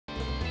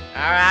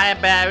Alright,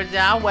 baby,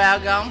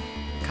 welcome.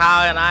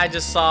 Kyle and I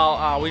just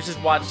saw, we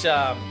just watched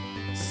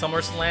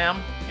SummerSlam,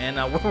 and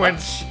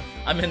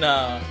I'm in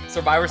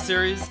Survivor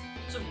Series.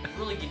 It's a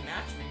really good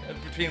match, man.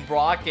 Between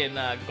Brock and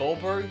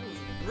Goldberg. It was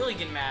a really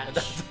good match.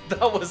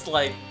 That was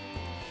like,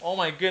 oh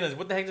my goodness,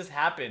 what the heck just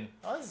happened?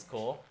 Oh, this is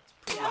cool.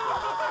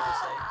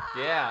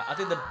 Yeah,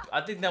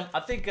 I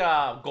think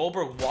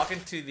Goldberg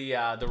walking to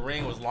the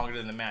ring was longer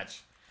than the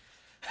match.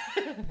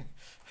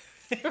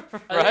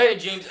 Right? I think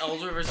James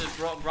Ellsworth versus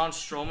Braun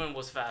Strowman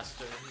was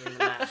faster than the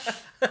match.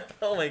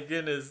 Oh my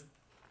goodness.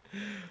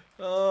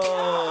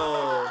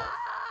 Oh.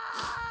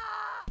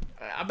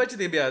 I bet you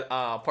there'll be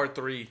a part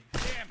 3.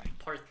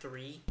 Part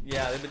 3?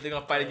 Yeah, they're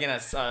gonna fight again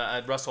at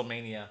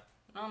WrestleMania.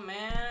 Oh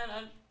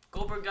man,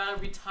 Goldberg gotta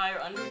retire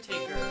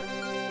Undertaker.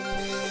 Yeah,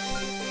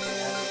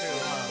 that's true,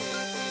 huh?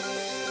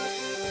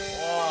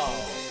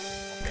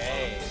 Whoa.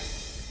 Okay.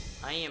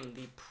 I am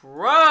the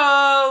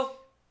pro.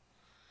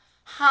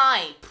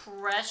 High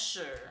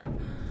pressure.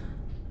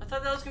 I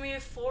thought that was gonna be a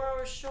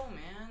 4-hour show,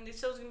 man. They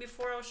said it was gonna be a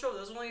 4-hour show.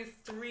 That was only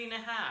 3.5.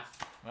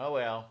 Oh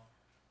well.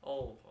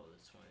 Oh,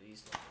 that's one of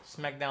these levels.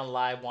 SmackDown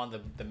Live won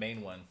the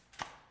main one.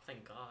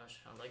 Thank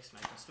gosh, I like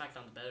SmackDown.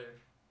 SmackDown's better.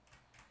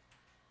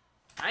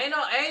 I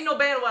ain't no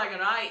bandwagon,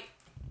 right?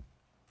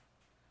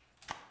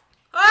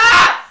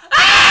 Ah!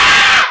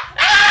 Ah!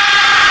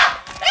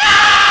 Ah!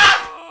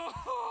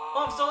 Ah!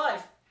 Oh, I'm still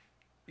alive.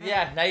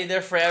 Yeah, now you're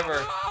there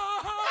forever.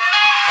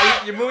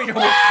 You're moving your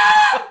way.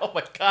 Oh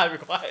my God, be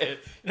quiet.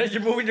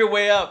 You're moving your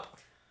way up.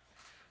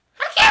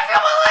 I can't feel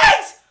my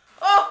legs.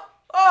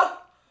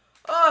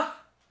 Oh.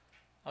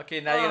 Okay,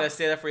 now you're gonna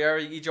stay there forever.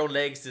 You eat your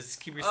legs to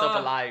keep yourself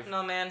alive.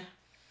 No, man.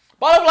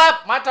 Bottom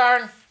lap, my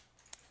turn.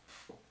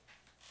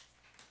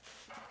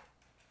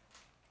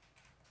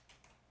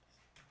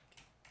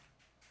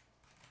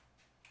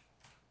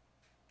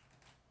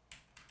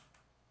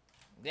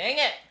 Dang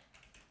it.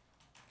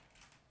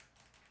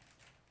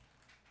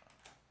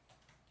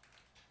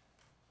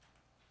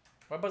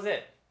 What was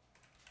it?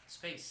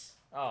 Space.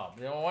 Oh,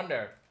 no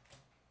wonder.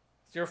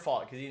 It's your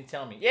fault because you didn't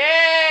tell me.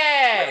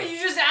 Yeah! Wait, you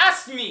just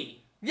asked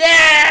me.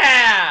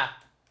 Yeah!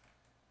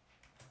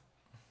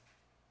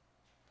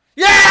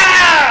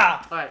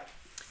 Yeah! Alright.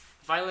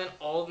 If I land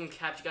all of them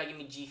caps, you gotta give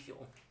me G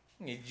Fuel.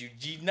 Need you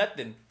G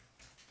nothing.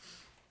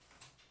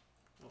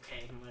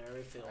 Okay, I'm gonna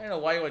refill. I don't know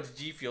why you want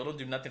G Fuel. Don't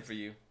do nothing for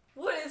you.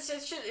 What? It's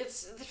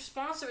the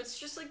sponsor. It's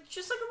just like a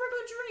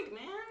regular drink,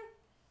 man.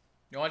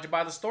 You want to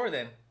buy the store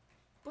then?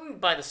 We can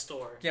buy the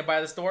store. You can't buy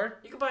the store?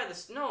 You can buy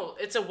this. No,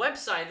 it's a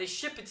website. They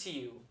ship it to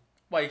you.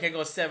 Why, you can't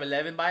go to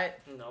 7-Eleven buy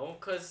it? No,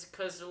 cause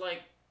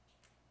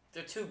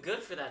they're too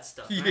good for that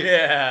stuff. Right?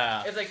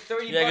 Yeah. It's like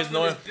 30 bucks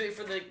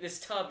for this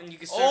tub, and you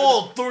can serve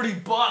Oh,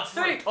 $30 bucks.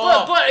 30,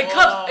 but it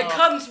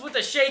comes with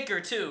a shaker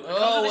too. It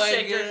comes with a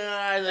shaker.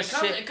 God,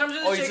 it comes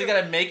with a shaker. Oh, you still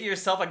gotta make it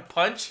yourself like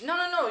punch? No.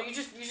 You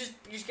just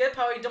get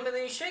power, you dump it,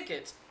 then you shake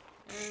it.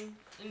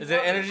 Is it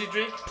an energy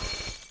drink?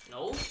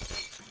 No.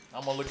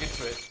 I'm gonna look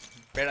into it.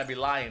 Better not be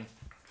lying.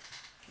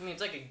 I mean,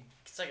 it's like a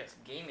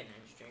gaming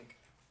energy drink.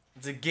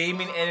 It's a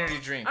gaming energy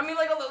drink. I mean,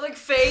 like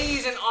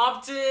Phase and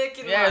Optic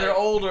and yeah, they're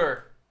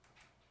older.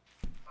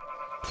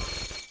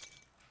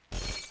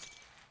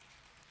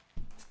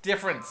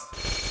 Difference.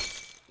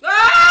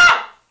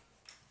 Ah!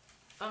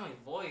 Oh, my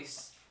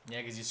voice.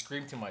 Yeah, because you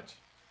scream too much.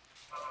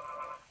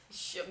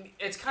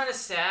 It's kind of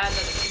sad that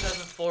the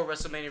 2004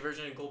 WrestleMania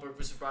version of Goldberg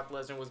vs. Brock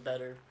Lesnar was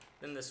better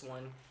than this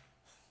one.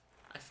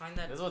 I find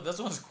that... This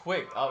one's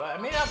quick. I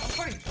mean, I'm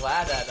pretty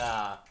glad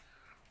that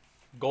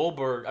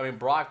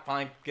Brock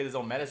finally get his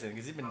own medicine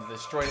because he's been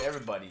destroying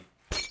everybody.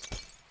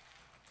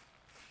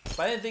 But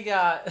I didn't think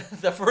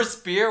the first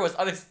spear was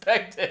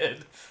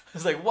unexpected. I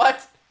was like,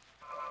 what?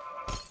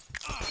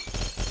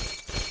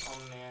 Oh,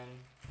 man.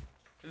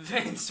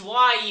 Vince,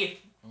 why?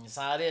 That's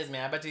how it is,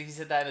 man. I bet you he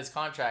said that in his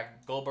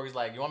contract. Goldberg's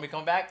like, you want me to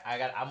come back? I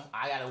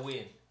gotta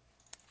win.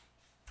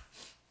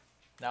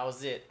 That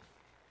was it.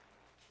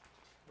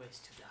 Ways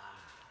to die.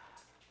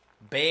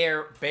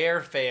 Bear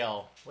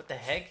fail. What the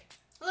heck?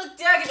 Look,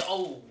 Dad.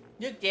 Oh.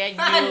 Look, Dad.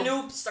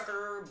 Noob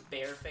sucker.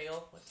 Bear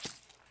fail. What?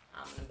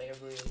 I'm in Bear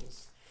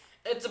Grylls.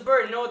 It's a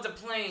bird. No, it's a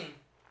plane.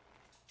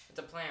 It's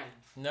a plan.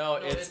 No,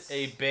 it's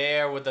a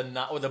bear with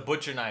a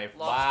butcher knife.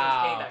 Lobster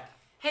wow. Payback.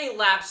 Hey,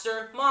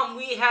 Lapster. Mom,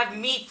 we have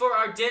meat for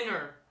our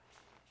dinner.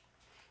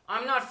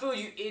 I'm not food,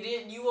 you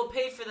idiot. You will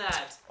pay for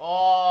that.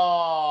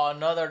 Oh,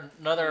 another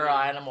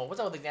animal.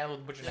 What's up with the animal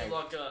with the butcher knife?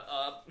 Look,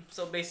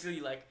 so basically,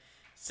 like,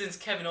 since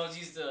Kevin Owens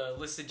used the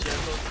listed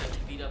Jericho to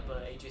beat up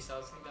AJ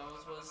Styles, I think that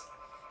was.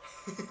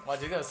 Well,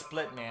 they're gonna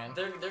split, man.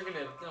 They're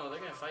gonna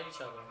fight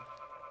each other.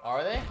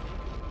 Are they? I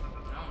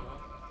don't know.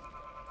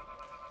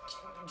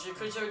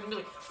 Chris Jericho gonna be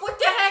like, what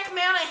the heck,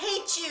 man? I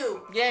hate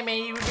you. Yeah,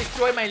 man, you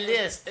destroyed my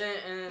list.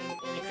 And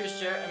Chris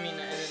Jericho,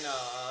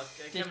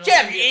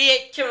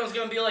 Kevin was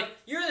gonna be like,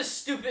 you're the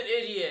stupid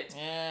idiot.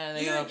 Yeah,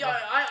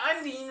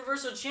 I'm the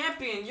Universal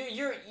Champion.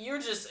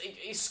 You're just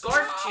a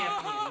scarf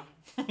champion.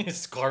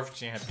 Scarf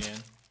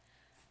champion.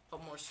 Oh,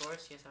 more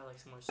swords? Yes, I like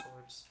some more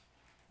swords.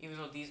 Even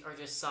though these are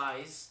just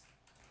size.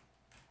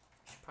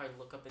 Should probably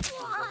look up and see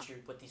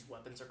what these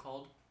weapons are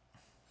called.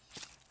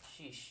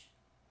 Sheesh.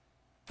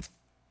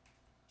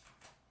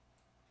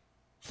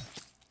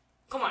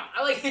 Come on,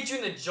 I like hit you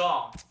in the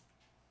jaw.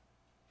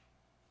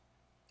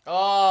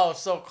 Oh,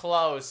 so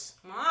close.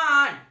 Come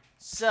on.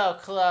 So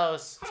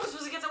close. How am I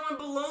supposed to get that one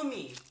below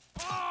me?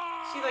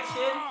 See that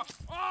kid?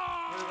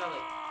 Really got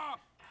like...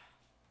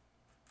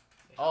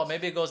 Oh,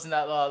 maybe it goes in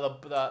that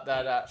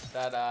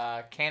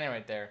that cannon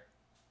right there.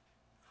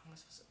 How am I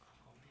supposed to...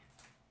 Oh,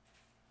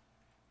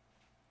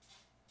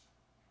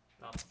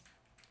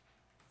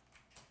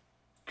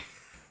 man.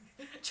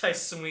 No. Try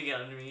swinging it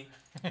under me.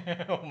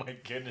 Oh my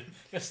goodness.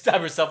 You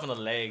stab yourself in the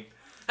leg.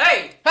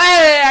 Hey!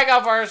 Hey, I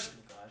got first.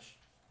 Oh, gosh.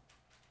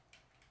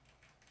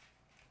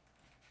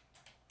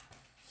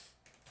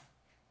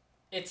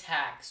 It's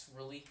hacks,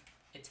 really?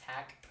 It's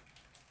hack.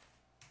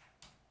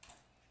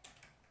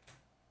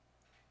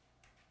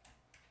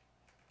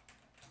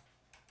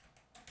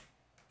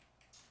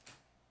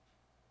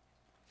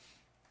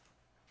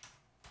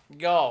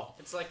 Go.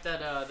 It's like that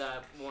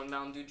that one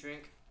Mountain Dew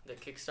drink, the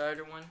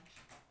Kickstarter one.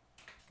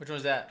 Which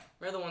one's that?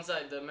 Remember the ones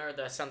that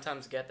I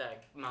sometimes get,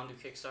 that Mountain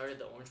Dew Kickstarter,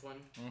 the orange one?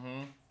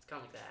 Mm-hmm. It's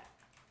kind of like that.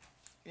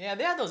 Yeah,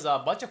 they had those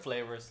bunch of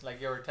flavors. Like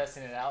you were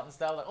testing it out and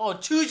stuff. Like, oh,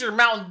 choose your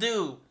Mountain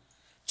Dew.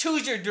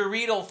 Choose your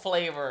Dorito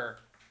flavor.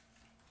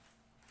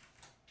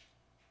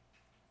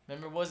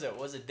 Remember, was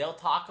it Del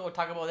Taco?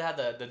 Taco Bell, they had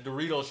the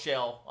Dorito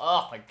shell.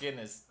 Oh my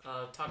goodness.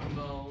 Taco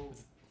Bell,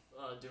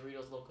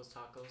 Doritos Locos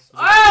Tacos.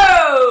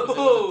 Was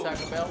it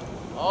Taco Bell?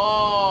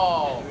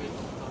 Oh.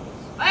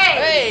 Yeah,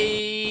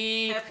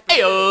 hey! Hey! Happy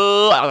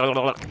Hey-oh.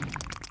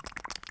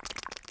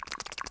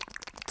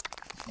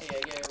 Hey,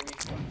 I get a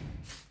refund.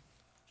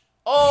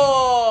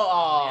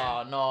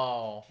 Oh,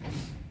 no.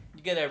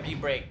 You get a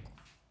re-break.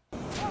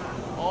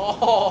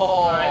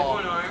 Oh. Alright,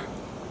 one arm.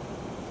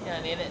 Yeah,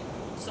 I need it.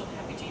 I'm so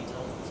happy James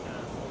Ellsworth's got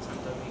a full-time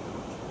WWE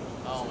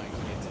contract. Oh my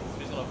goodness.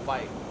 Who's gonna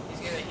fight?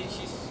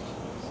 She's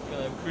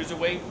Gonna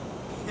cruiserweight?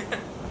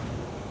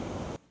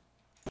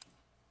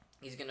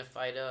 He's gonna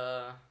fight,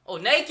 oh,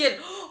 naked!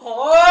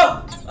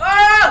 Oh!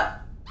 Ah!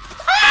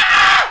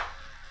 Ah!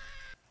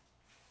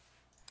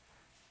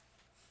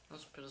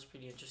 That was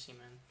pretty interesting,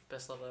 man.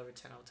 Best level ever,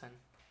 10 out of 10.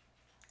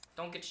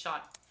 Don't get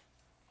shot.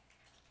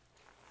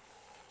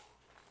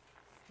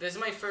 This is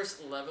my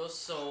first level,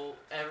 so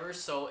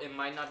it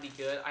might not be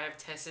good. I have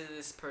tested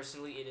this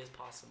personally. It is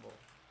possible.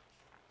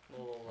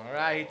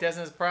 Alright, he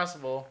testing is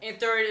possible. And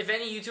third, if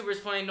any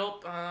YouTuber's playing,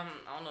 nope. I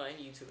don't know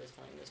any YouTubers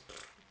playing this, but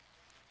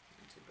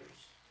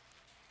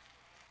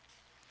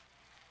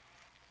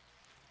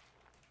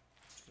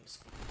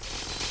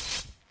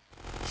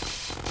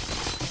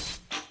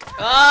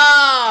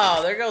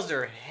Oh, there goes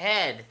her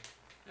head.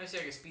 I see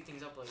I can speed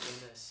things up like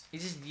in this. You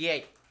just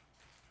yay.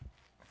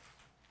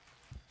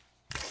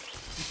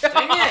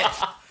 Dang it!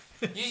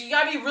 You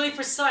gotta be really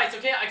precise,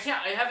 okay? I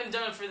haven't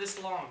done it for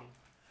this long.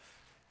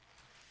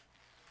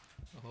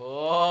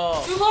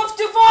 Oh. Too low,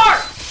 too far!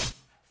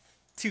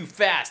 Too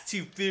fast,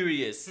 too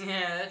furious.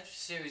 Yeah, that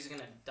series is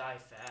gonna die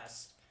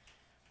fast.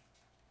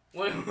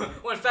 When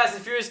Fast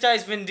and Furious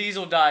dies, Vin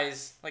Diesel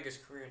dies. Like his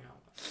career now.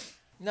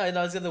 No,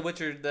 it's gonna the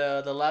Witcher,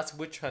 the last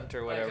witch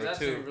hunter, whatever. Yeah, that's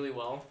doing really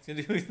well.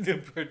 He's gonna do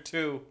part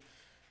 2.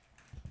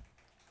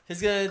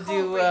 He's gonna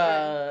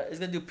He's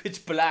gonna do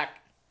Pitch Black.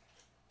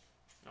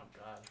 Oh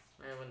God,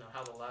 I remember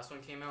how the last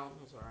one came out.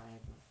 It was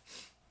alright.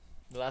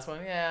 The last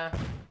one, yeah.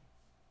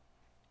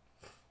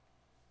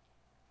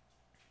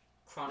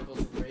 Chronicles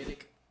of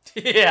Riddick.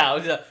 Yeah,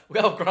 we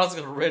got Chronicles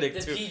of Riddick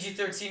The too.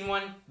 PG-13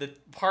 one. The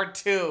part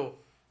 2.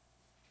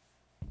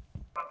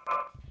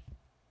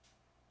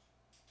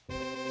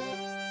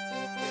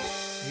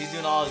 He's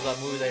doing all his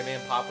movies that made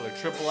him popular.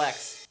 Triple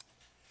X.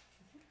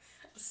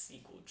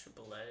 Sequel,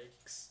 Triple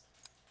X.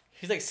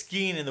 He's like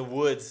skiing in the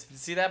woods. You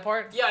see that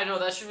part? Yeah, I know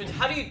that should be.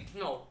 How do you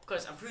no?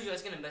 Because I'm pretty sure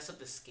that's gonna mess up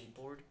the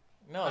skateboard.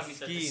 No, I mean,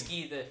 skiing.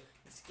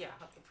 Yeah,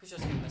 I'm pretty sure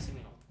it's gonna mess up.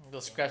 He'll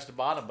scratch the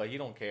bottom, but he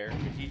don't care.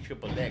 'Cause he's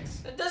Triple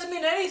X. That doesn't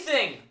mean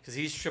anything. Because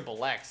he's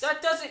Triple X.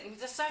 That doesn't.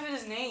 That's not even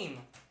his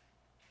name.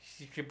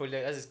 He's Triple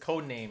X. That's his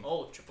code name.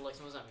 Oh, Triple X.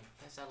 What does that mean?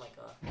 That's not like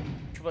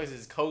Triple X is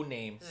his code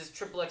name. Does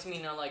Triple X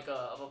mean like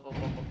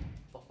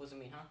what does it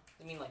mean, huh?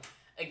 Does it mean like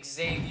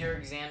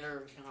Xavier,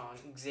 Xander,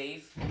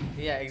 Xav?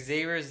 Yeah,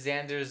 Xavier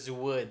Xander's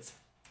Woods.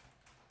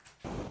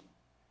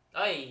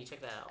 Hey,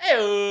 check that out.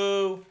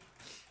 Ew.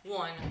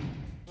 1,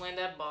 land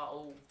that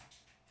ball.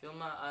 Feel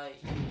my eye.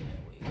 Yeah,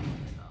 we got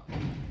it up.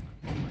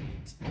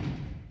 Great.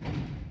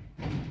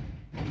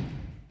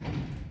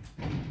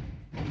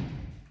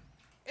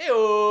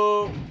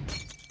 Ew.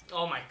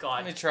 Oh my God.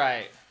 Let me try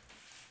it.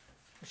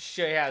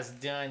 Show you how it's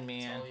done,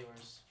 man. It's all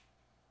yours.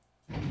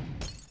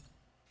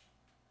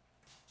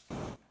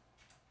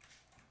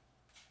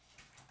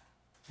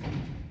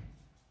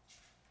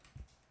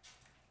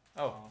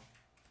 Oh.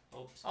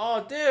 Oops.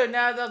 Oh, dude,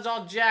 now that's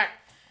all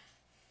jacked.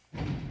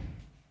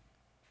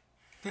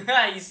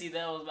 You see,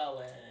 that was about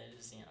what I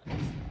just,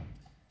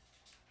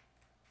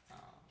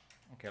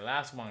 Okay,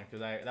 last one,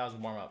 because that was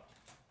warm up.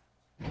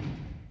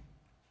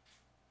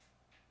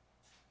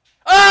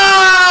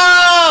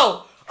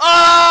 Oh!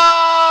 Oh!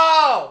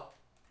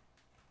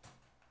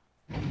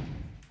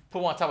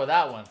 Put one on top of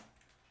that one.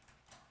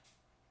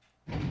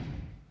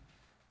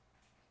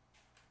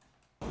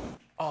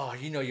 Oh,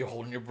 you know you're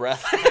holding your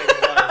breath.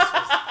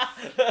 I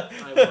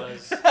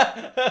was.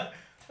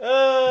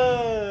 Oh!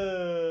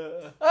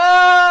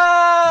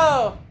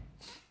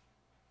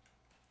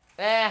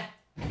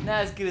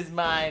 Not as good as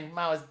mine.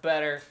 Mine was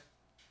better.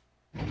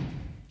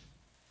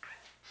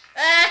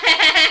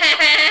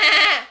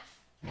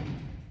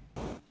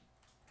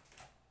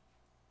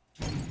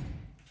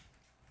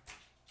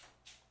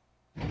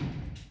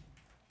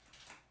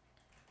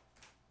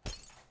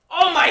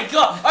 Oh my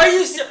god! Are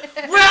you so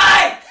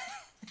right?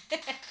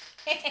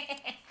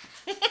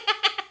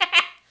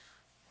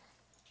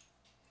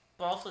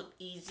 Ball flip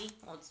easy.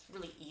 Oh, it's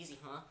really easy,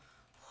 huh?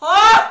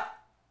 Huh?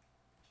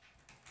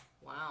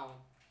 Wow.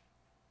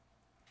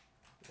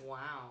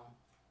 Wow.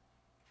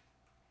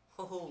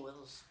 Oh, that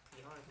was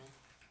pretty hard, man.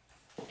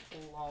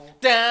 Lol.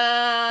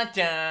 Da,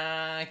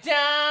 da,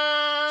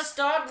 da.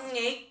 Stop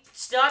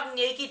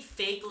naked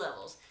fake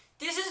levels.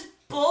 This is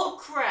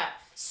bullcrap.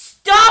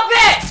 Stop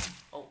it!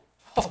 Oh.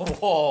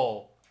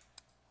 Whoa.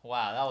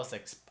 Wow, that was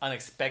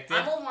unexpected.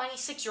 I'm a whiny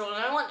 6-year-old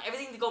and I want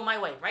everything to go my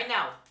way right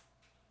now.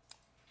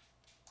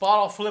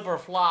 Bottle flip or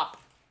flop.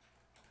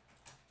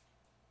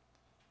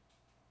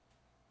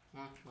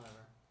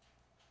 Whatever.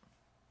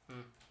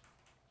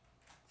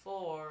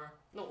 4.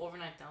 No, over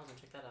 9,000.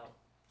 Check that out.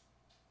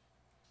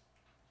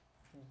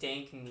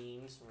 Dank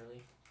memes,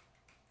 really.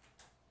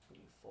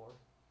 4.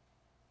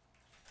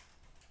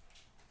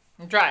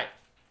 Try it.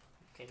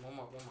 Okay, one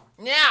more.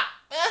 Yeah.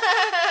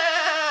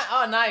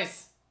 Oh,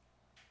 nice.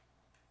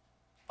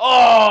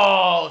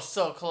 Oh,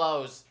 so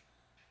close.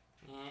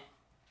 Yeah.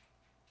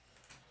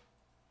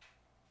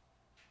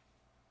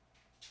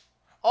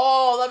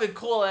 Oh, that'd be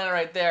cool, Anna,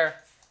 right there.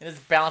 And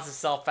just balance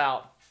itself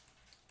out.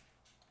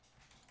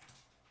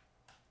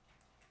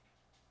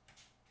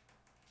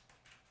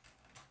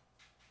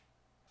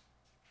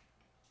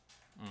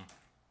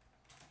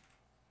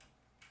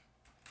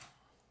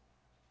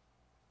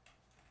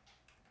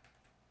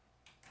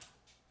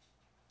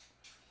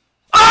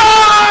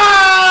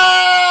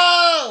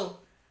 Oh!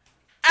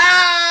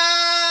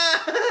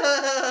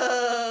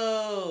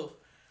 Oh!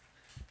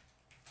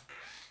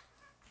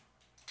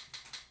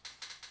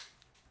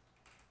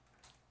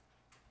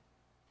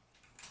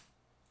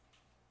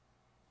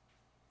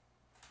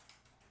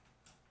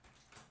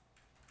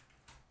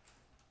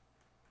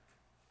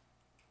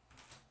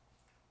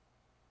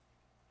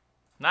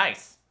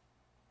 Nice.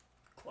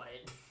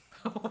 Quiet.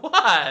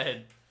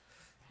 What?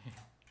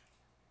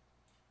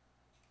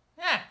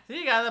 Yeah, see,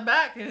 you got it in the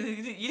back.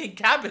 You didn't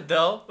cap it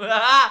though. Quiet!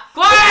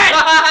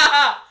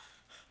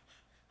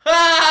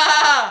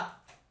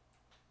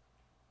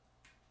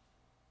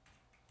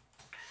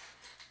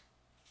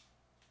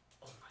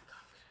 Oh my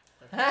god.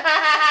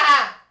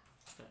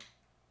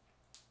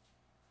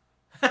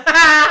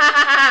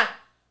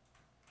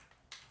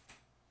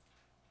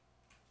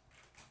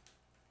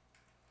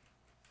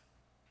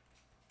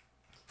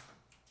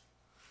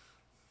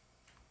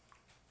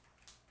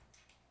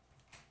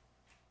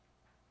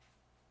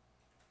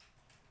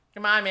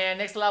 Come on, man.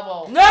 Next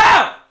level.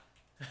 No!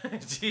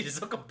 Jeez,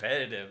 so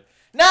competitive.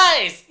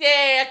 Nice!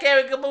 Yay!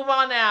 Okay, we can move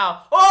on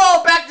now.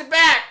 Oh, back to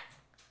back!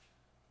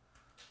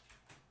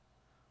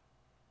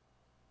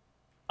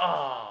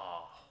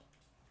 Oh.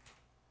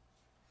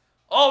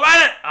 Oh,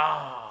 right it!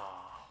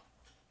 Oh.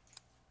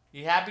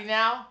 You happy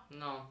now?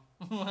 No.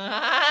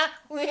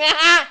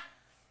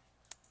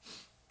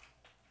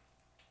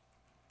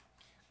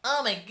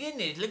 Oh my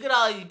goodness, look at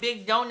all these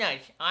big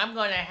donuts. I'm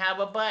gonna have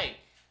a bite.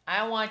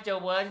 I want the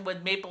one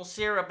with maple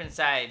syrup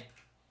inside.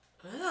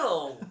 Ew.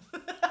 Oh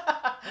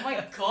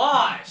my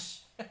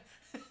gosh.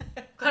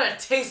 What kind of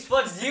taste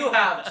buds do you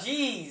have?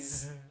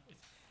 Jeez.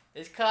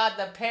 It's called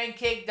the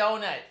pancake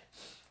donut.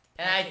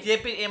 And I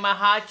dip it in my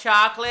hot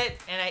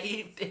chocolate and I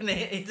eat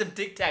some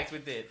Tic Tacs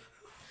with it.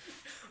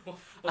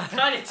 What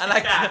kind of Tic And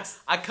Tacs?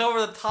 I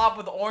cover the top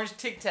with orange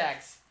Tic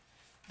Tacs.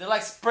 They're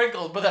like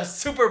sprinkles, but they're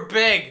super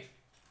big.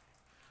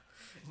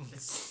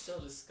 It's so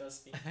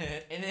disgusting.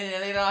 And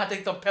then later on I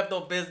take some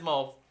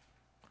Pepto-Bismol.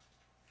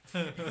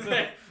 And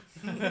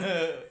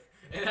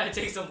I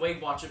take some Weight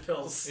Watcher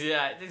pills.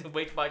 Yeah, I take some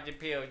Weight Watcher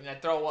pills and I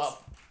throw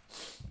up.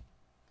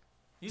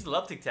 You used to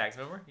love Tic Tacs,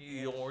 remember?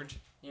 You eat orange.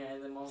 Yeah,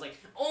 and then Mom's like,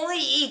 only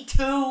eat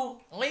 2!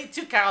 Only eat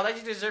 2, Kyle. That's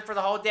your dessert for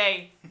the whole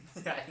day.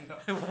 Yeah, I know.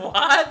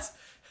 What?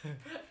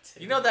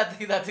 You know that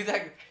thing, that Tic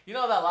Tac, you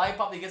know that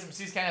lollipop that you get from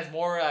See's Candy has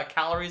more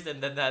calories than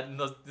those Tic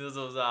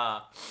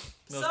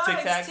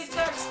Tacs? Tic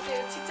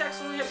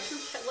Tacs only have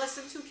less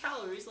than 2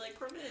 calories, like,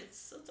 per minute,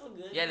 so it's all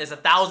good. Yeah, there's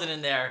 1,000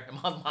 in there. In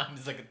my mind,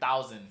 it's like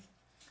 1,000.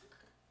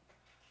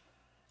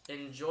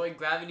 Enjoy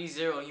Gravity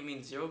Zero. You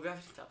mean Zero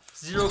Gravity?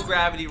 Zero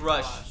Gravity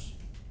Rush. Gosh.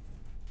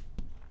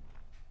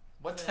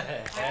 What the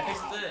heck? What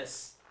is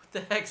this? What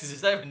the heck?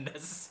 Is that even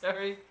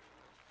necessary?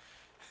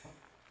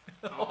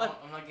 What?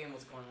 I'm not getting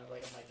what's going on.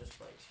 Like, I might just,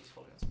 like, she's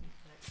holding something.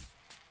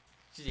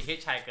 She's a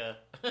hitchhiker.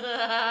 Oh,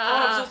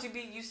 I'm supposed to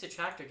be used to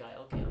tractor guy.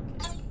 Okay.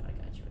 I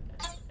got you.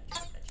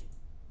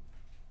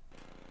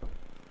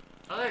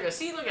 Oh, there you go.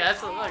 See, look at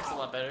that. That looks a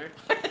lot better.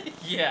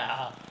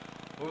 Yeah.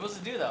 What was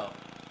it do though?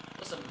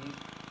 What's up?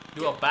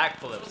 Do a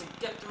backflip. Supposed to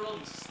get through all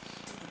these.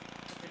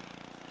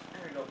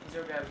 There we go.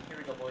 Zero gravity. Here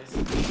we go, boys.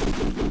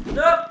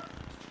 Nope.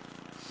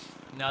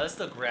 No, that's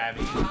still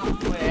gravity.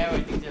 Where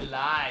everything's a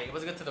lie.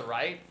 Was it go to the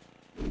right?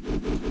 I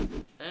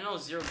didn't know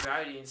zero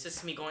gravity. It's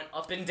just me going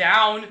up and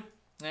down.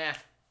 Yeah.